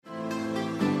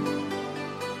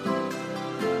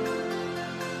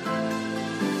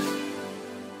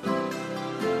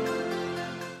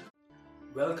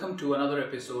Welcome to another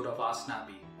episode of Ask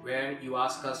Snappy, where you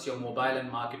ask us your mobile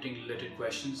and marketing related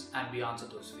questions and we answer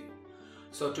those for you.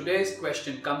 So today's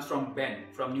question comes from Ben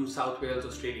from New South Wales,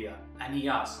 Australia, and he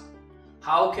asks,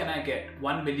 how can I get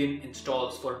 1 million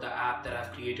installs for the app that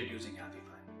I've created using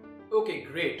AppyPie? Okay,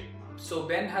 great. So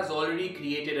Ben has already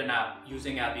created an app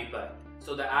using AppyPie.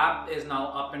 So the app is now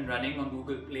up and running on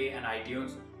Google Play and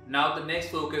iTunes. Now the next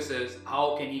focus is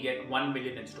how can he get 1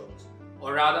 million installs?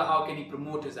 Or rather, how can he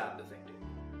promote his app effectively?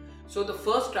 So the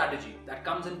first strategy that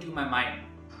comes into my mind,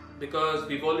 because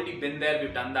we've already been there,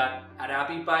 we've done that. At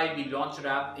AppyPie, we launched our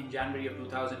app in January of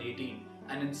 2018,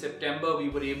 and in September we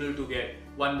were able to get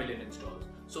 1 million installs.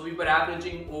 So we were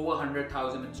averaging over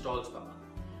 100,000 installs per month.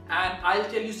 And I'll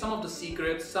tell you some of the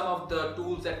secrets, some of the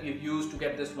tools that we've used to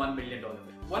get this $1 million.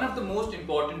 One of the most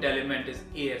important element is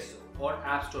ASO, or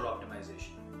App Store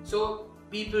Optimization. So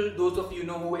people, those of you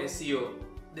know who SEO,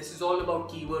 this is all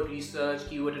about keyword research,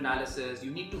 keyword analysis.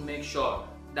 You need to make sure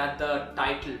that the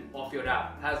title of your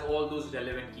app has all those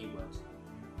relevant keywords.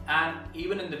 And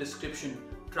even in the description,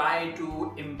 try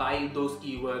to imbibe those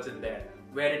keywords in there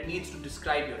where it needs to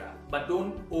describe your app. But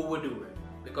don't overdo it,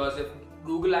 because if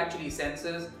Google actually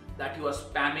senses that you are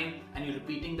spamming and you're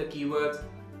repeating the keywords,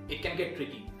 it can get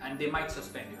tricky and they might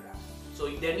suspend your app. So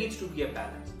there needs to be a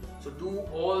balance. So do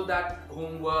all that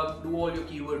homework, do all your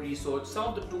keyword research. Some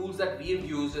of the tools that we've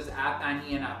used is App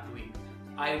Annie and App Tweak.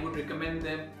 I would recommend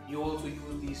them. You also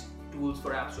use these tools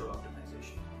for App Store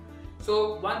Optimization.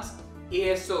 So once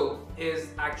ASO is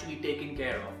actually taken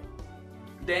care of,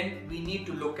 then we need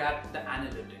to look at the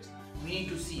analytics. We need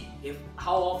to see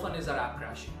how often is our app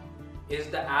crashing.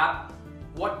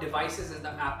 What devices is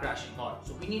the app crashing on?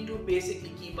 So we need to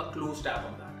basically keep a close tab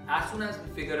on that. As soon as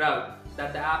we figure out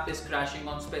that the app is crashing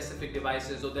on specific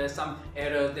devices, or there's some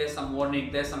error, there's some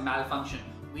warning, there's some malfunction,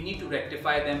 we need to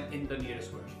rectify them in the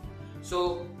nearest version.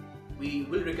 So we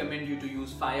will recommend you to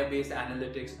use Firebase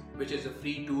Analytics, which is a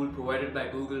free tool provided by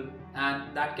Google, and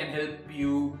that can help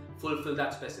you fulfill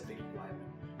that specific requirement.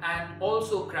 And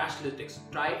also Crashlytics.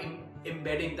 Try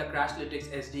embedding the Crashlytics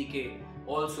SDK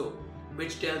also,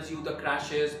 which tells you the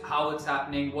crashes, how it's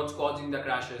happening, what's causing the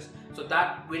crashes. So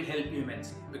that will help you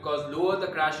immensely, because lower the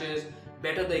crashes,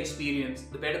 better the experience,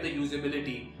 the better the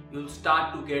usability, you'll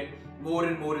start to get more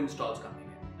and more installs coming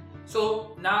in.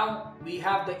 So now we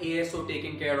have the ASO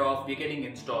taken care of, we're getting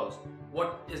installs.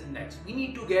 What is next? We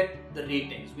need to get the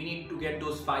ratings. We need to get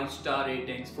those 5-star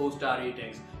ratings, 4-star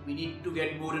ratings. We need to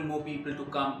get more and more people to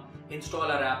come install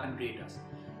our app and rate us.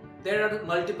 There are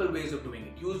multiple ways of doing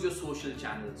it. Use your social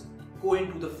channels. Go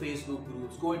into the Facebook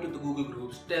groups, go into the Google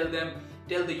groups, tell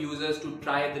the users to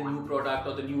try the new product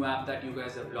or the new app that you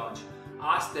guys have launched.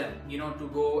 Ask them, to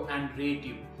go and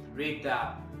rate the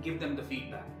app, give them the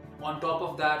feedback. On top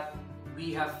of that,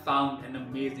 we have found an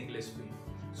amazing list for you.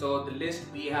 So the list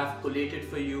we have collated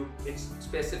for you, it's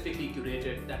specifically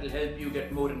curated, that will help you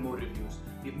get more and more reviews.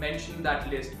 We've mentioned that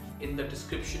list in the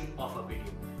description of a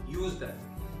video. Use that,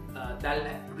 that'll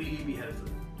really be helpful.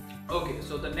 Okay,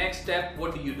 so the next step,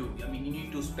 what do? You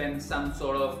need to spend some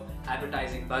sort of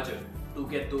advertising budget to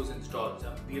get those installs.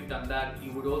 We have done that.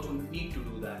 You would also need to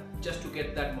do that just to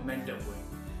get that momentum going.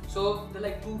 So there are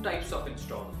like two types of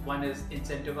installs. One is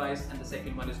incentivized and the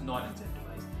second one is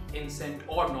non-incentivized. Incent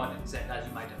or non-incent, as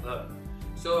you might have heard.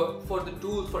 So for the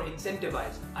tools for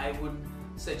incentivized, I would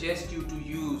suggest you to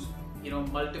use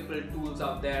multiple tools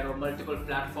out there, or multiple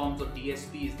platforms or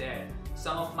DSPs there.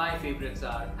 Some of my favorites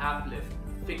are Applift,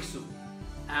 Fixu,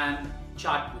 and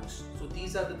Chartboost. So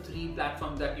these are the 3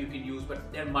 platforms that you can use,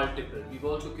 but they're multiple. We've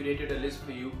also curated a list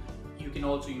for you. You can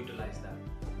also utilize that.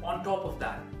 On top of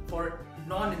that, for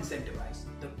non-incentivized,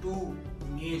 the 2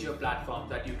 major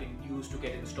platforms that you can use to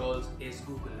get installs is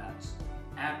Google Ads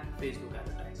and Facebook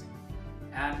advertising.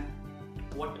 And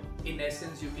what in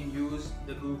essence you can use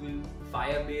the Google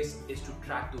Firebase is to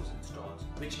track those installs.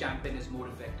 Which campaign is more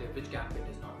effective, which campaign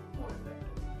is not more effective.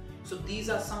 So these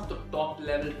are some of the top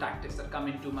level tactics that come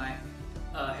into my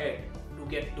head to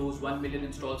get those 1 million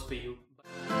installs for you.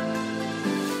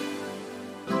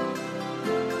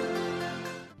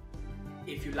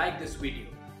 If you like this video,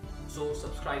 so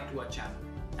subscribe to our channel.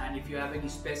 And if you have any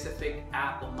specific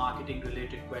app or marketing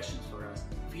related questions for us,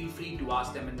 feel free to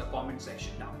ask them in the comment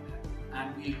section down there.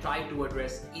 And we'll try to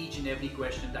address each and every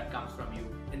question that comes from you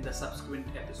in the subsequent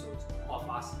episodes of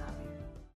Ask Snappy.